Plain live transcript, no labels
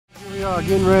We are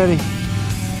getting ready.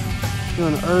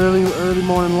 Doing an early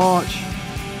morning launch.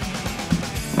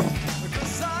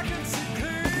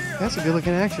 That's a good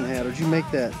looking action hat. Or did you make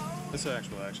that? That's an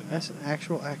actual action hat. That's an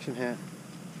actual action hat.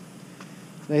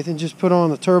 Nathan just put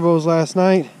on the turbos last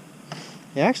night.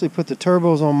 He actually put the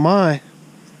turbos on my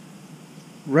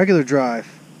regular drive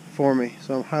for me,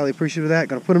 so I'm highly appreciative of that.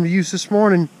 Gonna put them to use this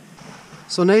morning.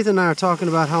 So Nathan and I are talking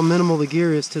about how minimal the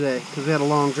gear is today because we had a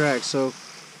long drag. So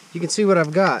you can see what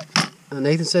I've got.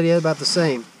 Nathan said he had about the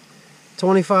same.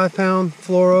 25-pound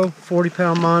fluoro,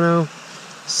 40-pound mono,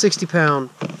 60-pound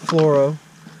fluoro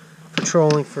for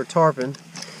trolling, for tarpon.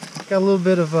 Got a little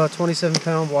bit of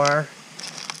 27-pound wire,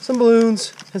 some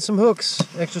balloons, and some hooks,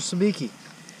 extra sabiki.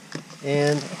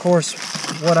 And of course,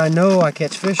 what I know I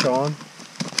catch fish on,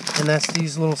 and that's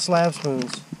these little slab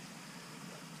spoons,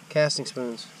 casting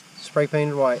spoons, spray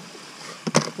painted white.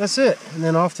 That's it. And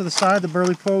then off to the side, the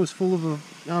burley pole is full of,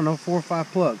 I don't know, 4 or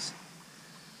 5 plugs.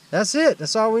 That's it.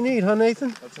 That's all we need, huh, Nathan?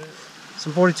 That's it.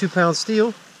 Some 42-pound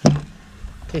steel, in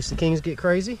case the kings get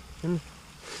crazy. And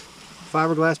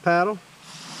fiberglass paddle.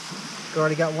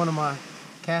 Already got one of my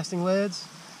casting leads.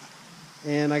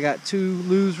 And I got 2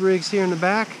 LEW'S rigs here in the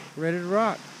back, ready to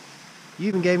rock. You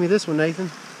even gave me this one,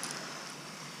 Nathan.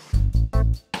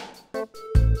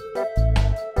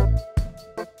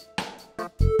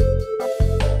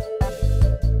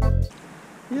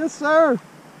 Yes, sir.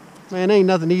 Man, ain't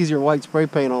nothing easier than white spray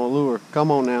paint on a lure.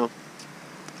 Come on now.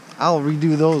 I'll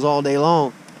redo those all day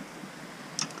long.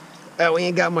 We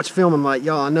ain't got much filming like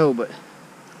y'all, I know, but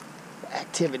the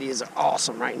activities are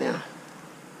awesome right now.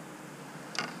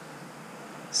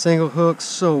 Single hooks,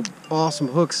 so awesome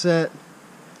hook set.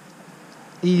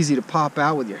 Easy to pop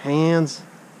out with your hands.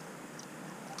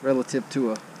 Relative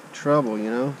to a treble, you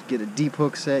know. Get a deep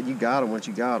hook set, you got them once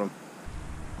you got them.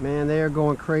 Man, they are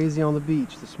going crazy on the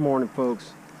beach this morning,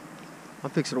 folks. I'm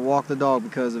fixing to walk the dog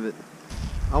because of it.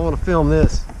 I want to film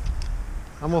this.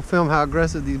 I'm going to film how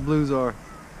aggressive these blues are.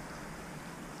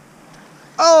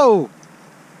 Oh!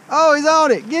 Oh, he's on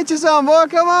it. Get you some, boy.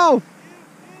 Come on.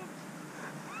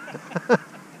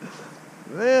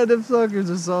 Man, them suckers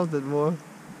are something, boy.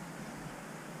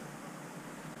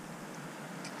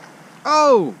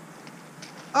 Oh!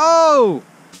 Oh!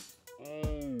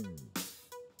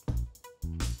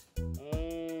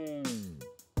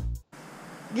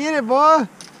 Get it, boy.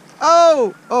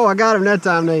 Oh! Oh, I got him that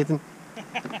time, Nathan.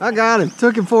 I got him.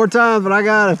 Took him 4 times, but I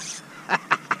got him.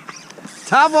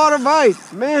 Top water bite.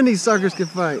 Man, these suckers can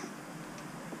fight.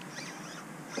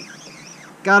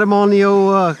 Got him on the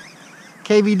old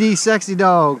KVD sexy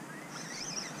dog.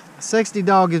 Sexy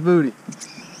dog is booty.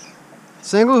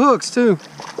 Single hooks, too.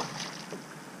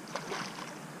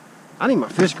 I need my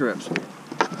fish grips.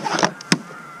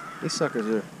 These suckers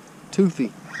are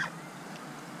toothy.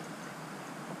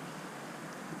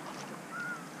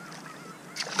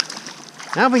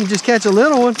 Now if we can just catch a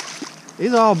little one.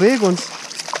 These are all big ones.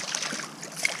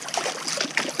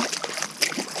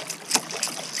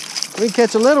 We can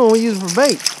catch a little one, we use it for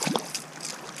bait.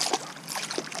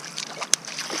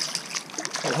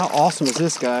 And how awesome is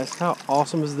this, guys? How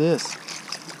awesome is this?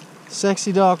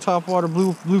 Sexy dog topwater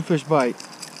bluefish bite.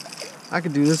 I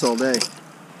could do this all day.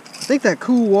 I think that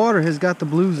cool water has got the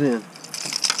blues in.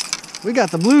 We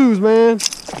got the blues, man.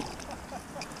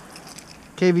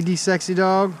 KVD sexy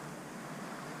dog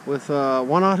with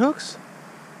 1/0 hooks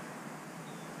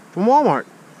from Walmart.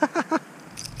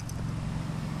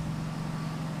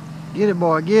 Get it,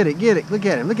 boy, get it, get it. Look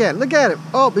at him, look at him, look at him.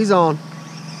 Oh, he's on.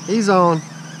 He's on.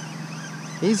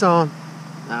 He's on.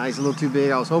 Nah, he's a little too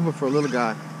big. I was hoping for a little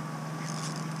guy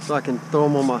so I can throw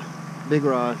him on my big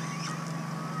rod.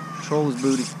 Troll his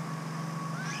booty.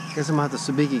 Guess I'm gonna have to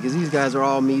sabiki because these guys are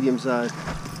all medium sized.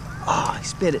 Oh, he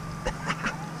spit it.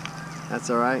 That's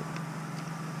alright.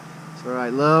 It's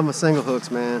alright. Love my single hooks,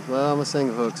 man. Love my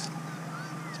single hooks.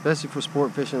 Especially for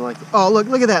sport fishing like this. Oh, look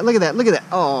at that, look at that, look at that.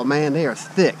 Oh, man, they are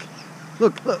thick.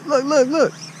 Look, look, look, look,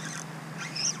 look.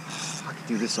 I could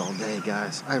do this all day,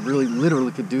 guys. I really,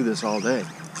 literally could do this all day.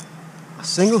 A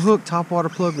single hook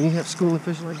topwater plug when you have schooling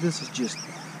fishing like this is just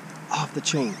off the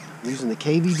chain. I'm using the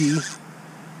KVD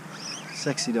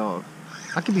sexy dog.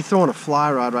 I could be throwing a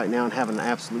fly rod right now and having an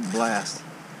absolute blast.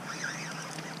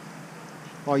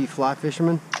 All you fly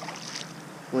fishermen,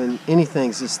 when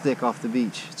anything's this thick off the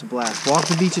beach, it's a blast. Walk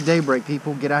the beach at daybreak,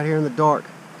 people. Get out here in the dark.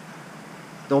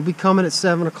 Don't be coming at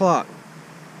 7 o'clock.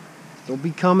 Don't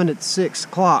be coming at 6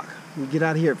 o'clock. You get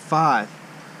out here at 5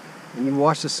 and you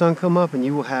watch the sun come up and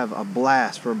you will have a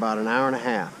blast for about an hour and a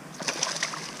half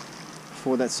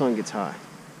before that sun gets high.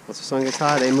 Once the sun gets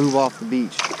high, they move off the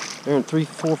beach. They're in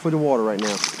 3-4 foot of water right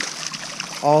now,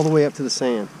 all the way up to the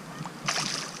sand.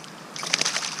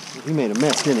 He made a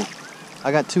mess, didn't he?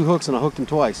 I got 2 hooks and I hooked him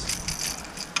twice.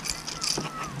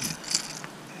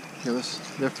 Here,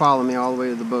 they're following me all the way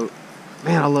to the boat.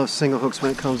 Man, I love single hooks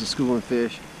when it comes to schooling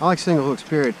fish. I like single hooks,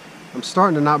 period. I'm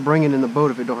starting to not bring it in the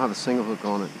boat if it don't have a single hook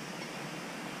on it.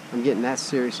 I'm getting that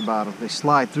serious about them. They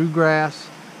slide through grass,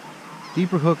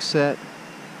 deeper hook set.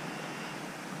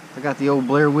 I got the old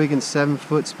Blair Wiggins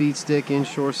 7-foot speed stick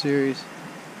inshore series.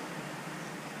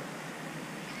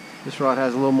 This rod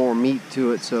has a little more meat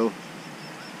to it, so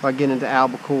if I get into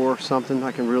albacore or something,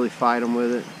 I can really fight them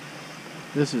with it.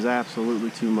 This is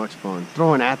absolutely too much fun.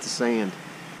 Throwing at the sand.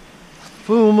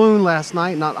 Full moon last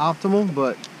night, not optimal,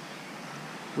 but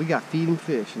we got feeding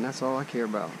fish, and that's all I care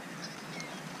about.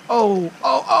 Oh,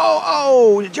 oh, oh,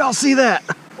 oh! Did y'all see that?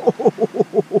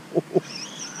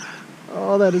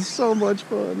 Oh, that is so much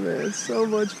fun, man. It's so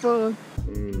much fun.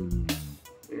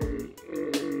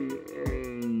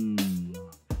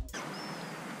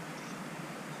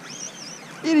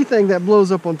 Anything that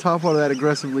blows up on top of that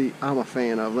aggressively, I'm a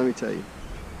fan of, let me tell you.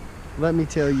 Let me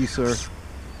tell you, sir.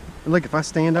 And look, if I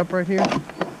stand up right here,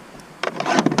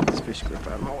 this fish grip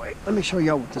out of my way. Let me show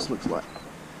y'all what this looks like.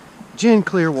 Gin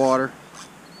clear water,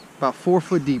 about 4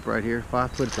 foot deep right here,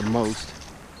 5 foot at the most.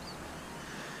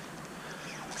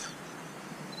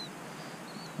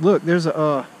 Look, there's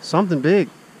a something big.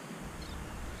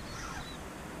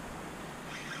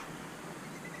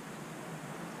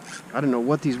 I didn't know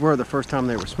what these were the first time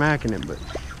they were smacking it, but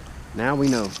now we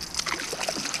know.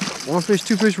 1 fish,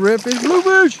 2 fish, red fish,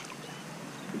 bluefish.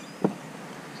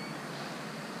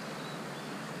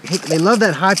 They love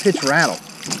that high pitch rattle.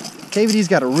 KVD's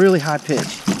got a really high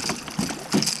pitch.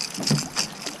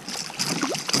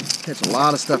 Catch a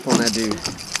lot of stuff on that dude.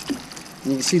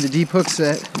 And you can see the deep hook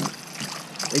set.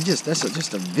 That's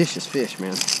just a vicious fish,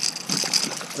 man.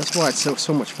 That's why it's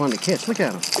so much fun to catch. Look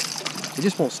at them. They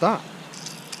just won't stop.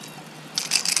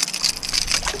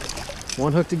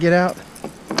 1 hook to get out.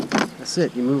 That's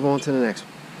it. You move on to the next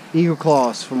one. Eagle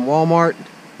Claws from Walmart.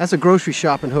 That's a grocery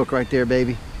shopping hook right there,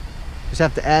 baby. Just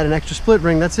have to add an extra split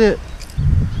ring. That's it.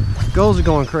 Gulls are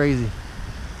going crazy.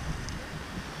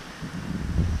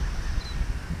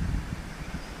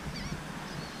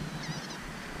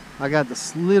 I got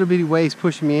this little bitty waves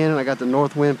pushing me in, and I got the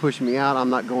north wind pushing me out. I'm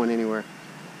not going anywhere.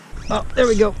 Oh, there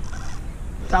we go.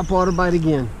 Top water bite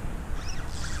again.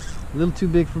 A little too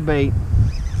big for bait.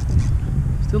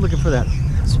 Still looking for that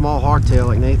small hardtail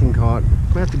like Nathan caught.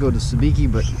 I have to go to Sabiki,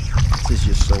 but this is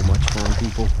just so much fun,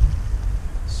 people.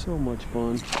 So much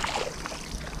fun.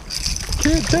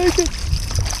 Can't take it.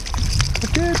 I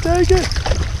can't take it.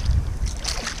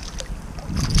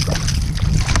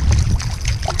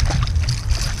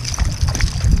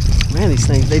 Man, these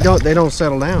things, they don't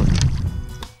settle down.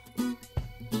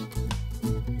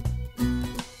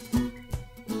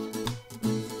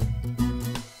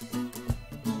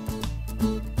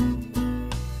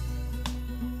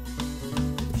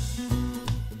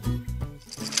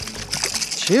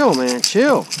 Chill, man,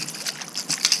 chill.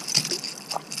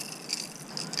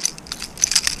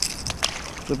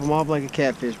 Flip them off like a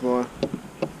catfish, boy.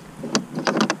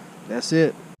 That's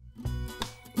it.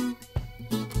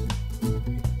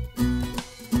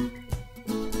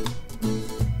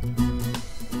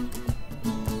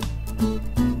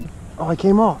 Oh, I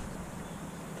came off.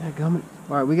 Dadgummit.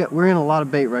 All right, we're in a lot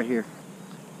of bait right here.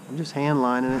 I'm just hand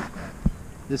lining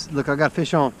it. Look, I got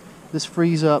fish on. This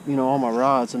frees up, you know, all my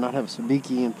rods and not have a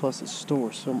sabiki, and plus it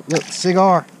stores so much. Look,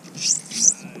 cigar.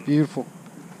 Beautiful.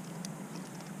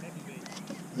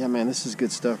 Yeah, man, this is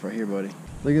good stuff right here, buddy.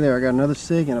 Look at there, I got another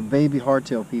sig and a baby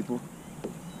hardtail, people.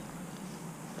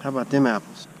 How about them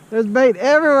apples? There's bait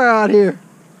everywhere out here.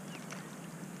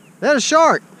 That's a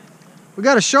shark. We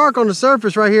got a shark on the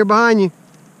surface right here behind you.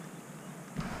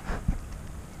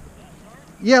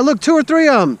 Yeah, look, 2 or 3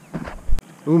 of them.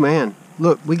 Ooh, man.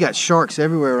 Look, we got sharks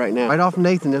everywhere right now. Right off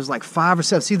Nathan, there's like 5 or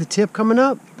 7. See the tip coming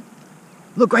up?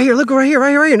 Look right here, look right here, right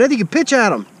here, right here. Now you can pitch at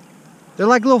them. They're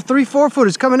like little 3-4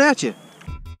 footers coming at you.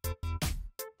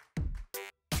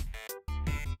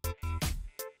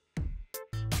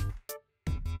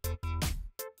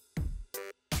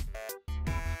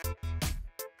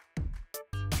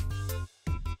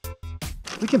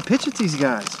 We can pitch at these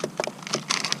guys.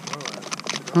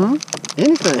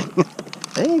 Anything.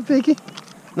 They ain't picky.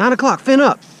 9 o'clock, fin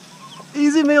up.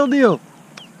 Easy meal deal.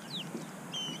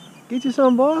 Get you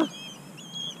some, boy.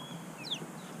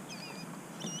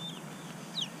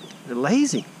 They're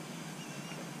lazy.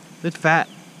 It's fat.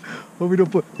 What we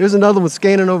don't put. There's another one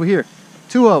scanning over here.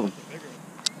 2 of them.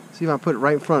 See if I can put it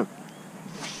right in front.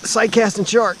 Sight casting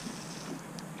shark.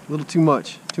 A little too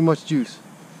much. Too much juice.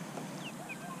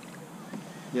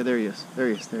 Yeah, there he is. There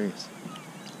he is. There he is.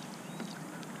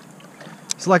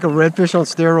 It's like a redfish on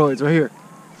steroids right here.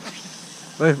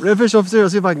 Wait, redfish on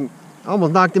steroids. See if I can. I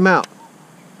almost knocked him out.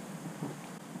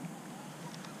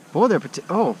 Boy, they're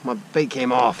oh, my bait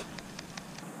came off.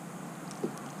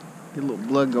 Get a little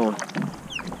blood going.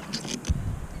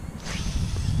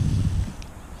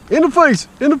 In the face!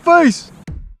 In the face!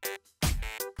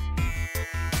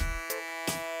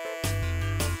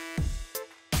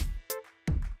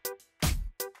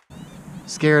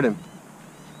 Scared him.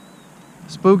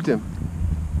 Spooked him.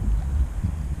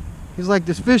 He's like,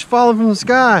 this fish falling from the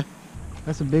sky.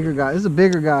 That's a bigger guy. This is a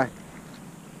bigger guy.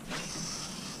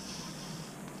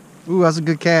 Ooh, that's a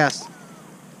good cast.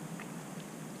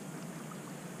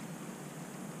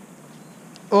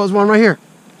 Oh, there's one right here.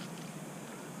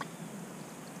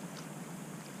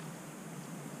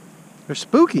 They're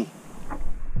spooky.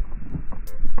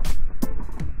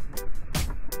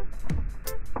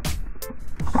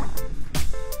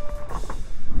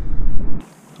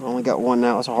 I only got one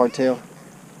now. It's a hardtail.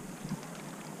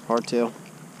 Hardtail.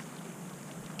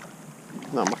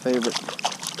 Not my favorite.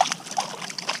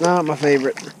 Not my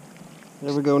favorite.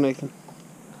 There we go, Nathan.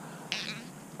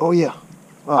 Oh yeah.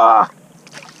 Ah.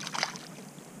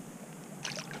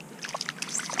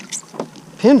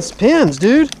 Pins,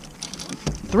 dude.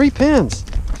 3 pins.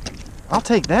 I'll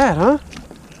take that, huh?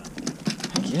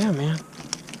 Heck yeah, man.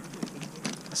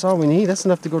 That's all we need. That's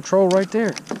enough to go troll right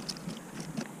there.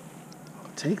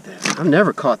 I'll take that. I've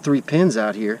never caught 3 pins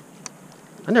out here.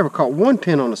 I never caught 1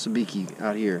 pin on a sabiki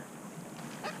out here.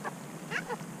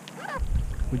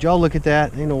 Would y'all look at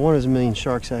that? Ain't no one of a million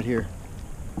sharks out here.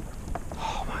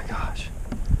 Oh my gosh.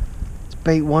 It's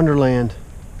bait wonderland.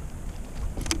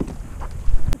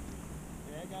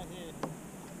 Yeah, I got hit.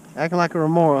 Acting like a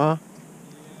remora, huh?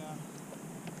 Yeah.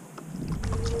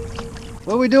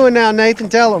 What are we doing now, Nathan?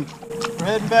 Tell them. We're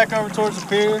heading back over towards the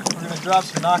pier. We're going to drop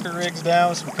some knocker rigs down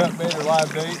with some cut bait or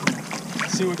live bait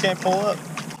and see what we can't pull up.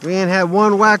 We ain't had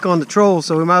 1 whack on the troll,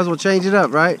 so we might as well change it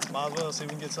up, right? Might as well see if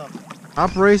we can get something.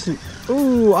 Operation.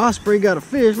 Ooh, Osprey got a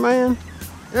fish, man.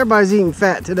 Everybody's eating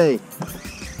fat today.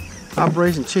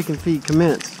 Operation Chicken Feed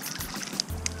commenced.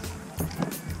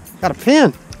 Got a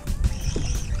pin.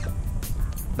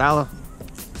 $1.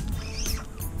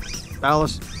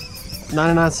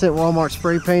 99-cent Walmart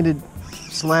spray painted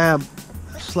slab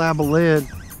of lead.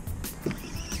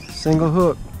 Single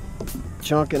hook.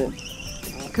 Chunking it.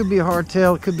 Could be a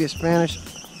hardtail, it could be a Spanish.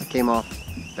 That came off.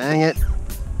 Dang it.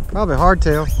 Probably a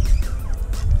hardtail.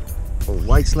 A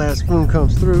white slab spoon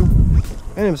comes through.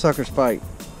 And them suckers fight.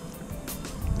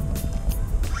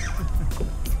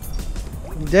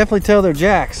 You definitely tell they're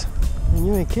jacks. Man,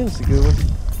 you ain't kidding, it's a good one.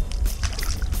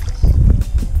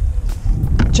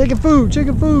 Chicken food,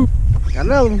 chicken food. Got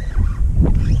another one.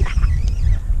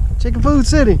 Chicken food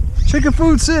city. Chicken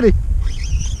food city.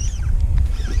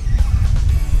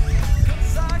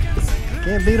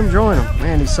 Can't beat them, join them.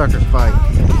 Man, these suckers fight.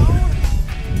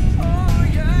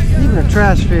 Even the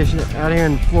trash fish out here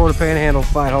in the Florida Panhandle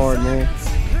fight hard, man.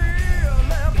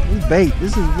 These bait.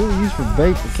 This is really used for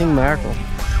bait for king mackerel.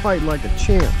 Fight like a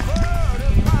champ.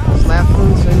 Slap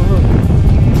spoon, single hook.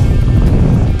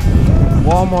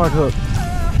 Walmart hook.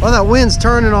 Well, that wind's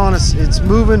turning on us. It's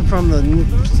moving from the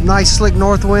nice slick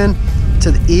north wind to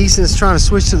the east, and it's trying to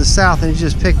switch to the south, and it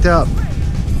just picked up.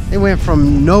 It went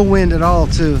from no wind at all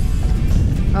to,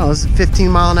 oh, this is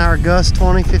 15-mile-an-hour gust,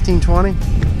 15, 20.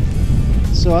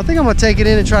 So I think I'm gonna take it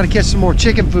in and try to catch some more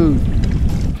chicken food.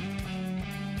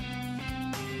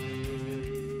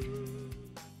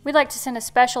 We'd like to send a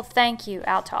special thank you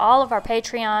out to all of our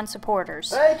Patreon supporters.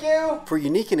 Thank you! For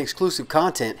unique and exclusive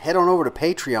content, head on over to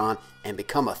Patreon and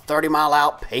become a 30 Mile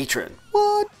Out patron.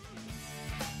 What?